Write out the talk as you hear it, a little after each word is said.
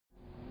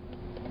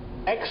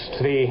Next,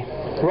 the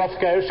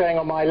Rothko showing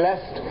on my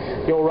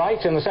left, your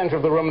right, in the centre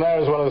of the room there,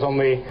 as well as on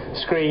the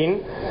screen,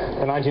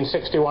 the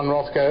 1961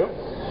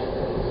 Rothko.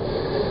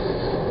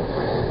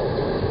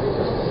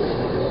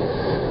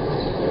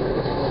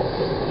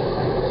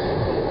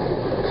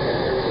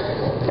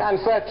 And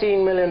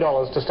 $13 million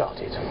to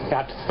start it.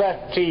 At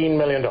 $13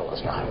 million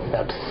now.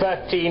 At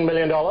 $13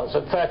 million.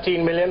 At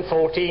 13 million,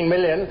 14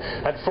 million.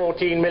 At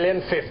 14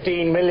 million,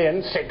 15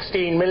 million,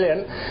 16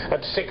 million.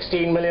 At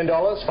 $16 million,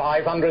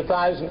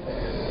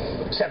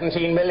 500,000.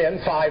 17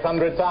 million,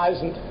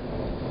 500,000.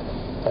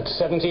 At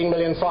 17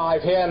 million,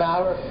 5 here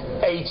now.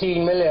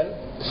 18 million,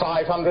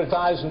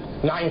 500,000.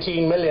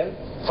 19 million,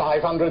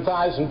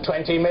 500,000.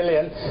 20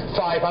 million,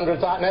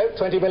 500,000. No,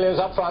 20 million is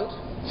up front.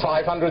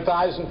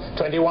 500,000,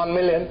 21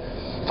 million,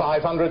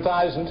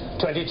 500,000,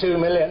 22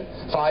 million,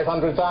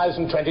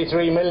 500,000,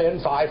 23 million,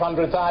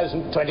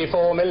 500,000,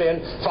 24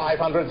 million,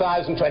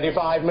 500,000,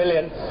 25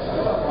 million,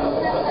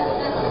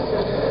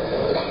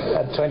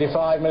 at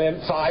 25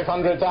 million,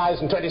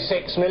 500,000,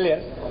 26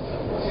 million,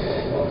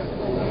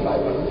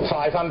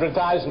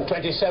 500,000,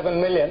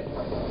 27 million.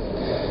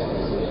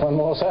 One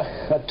more, sir.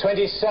 At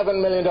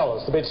 $27 million.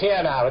 The bid's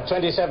here now at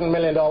 $27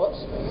 million.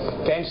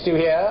 Against you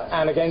here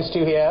and against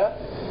you here.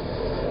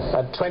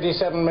 At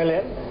 27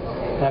 million,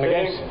 and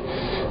against,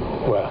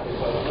 well,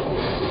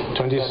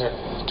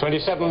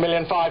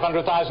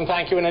 27,500,000,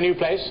 thank you, in a new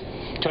place.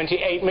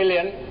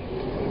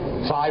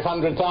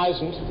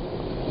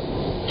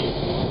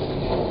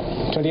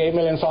 28,500,000.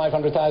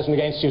 28,500,000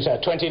 against you, sir.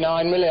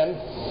 29 million.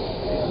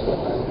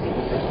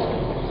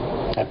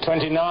 At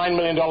 $29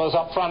 million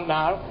up front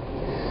now.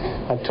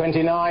 At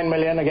 29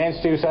 million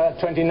against you, sir.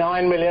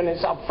 29 million,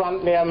 it's up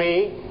front near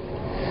me.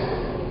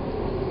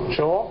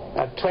 Sure,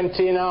 at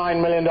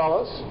 $29 million.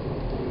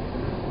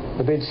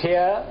 The bid's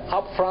here,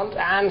 up front,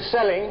 and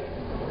selling.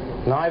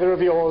 Neither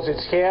of yours.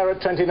 It's here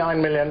at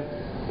 29 million.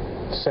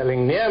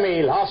 Selling near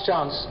me, last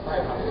chance.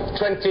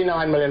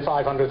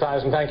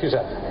 29,500,000. Thank you, sir.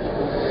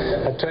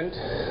 At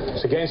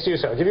it's against you,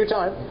 sir. I'll give you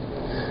time.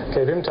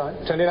 Gave him time.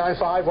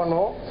 29.5, one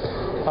more.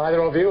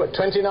 Either of you at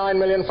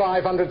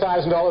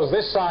 $29,500,000.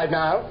 This side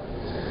now.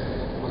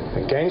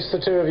 Against the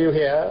two of you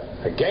here.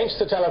 Against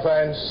the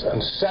telephones.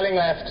 And selling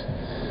left.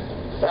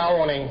 Fair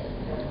warning,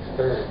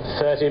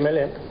 30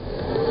 million.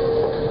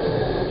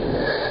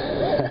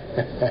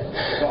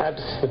 at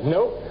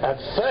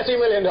 $30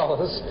 million,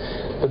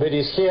 the bid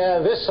is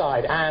here, this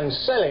side, and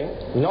selling,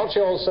 not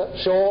yours, sir,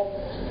 sure,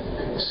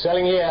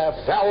 selling here,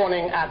 fair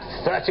warning, at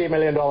 $30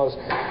 million.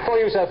 For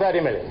you, sir, 30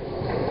 million.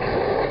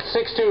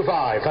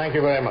 625, thank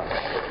you very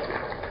much.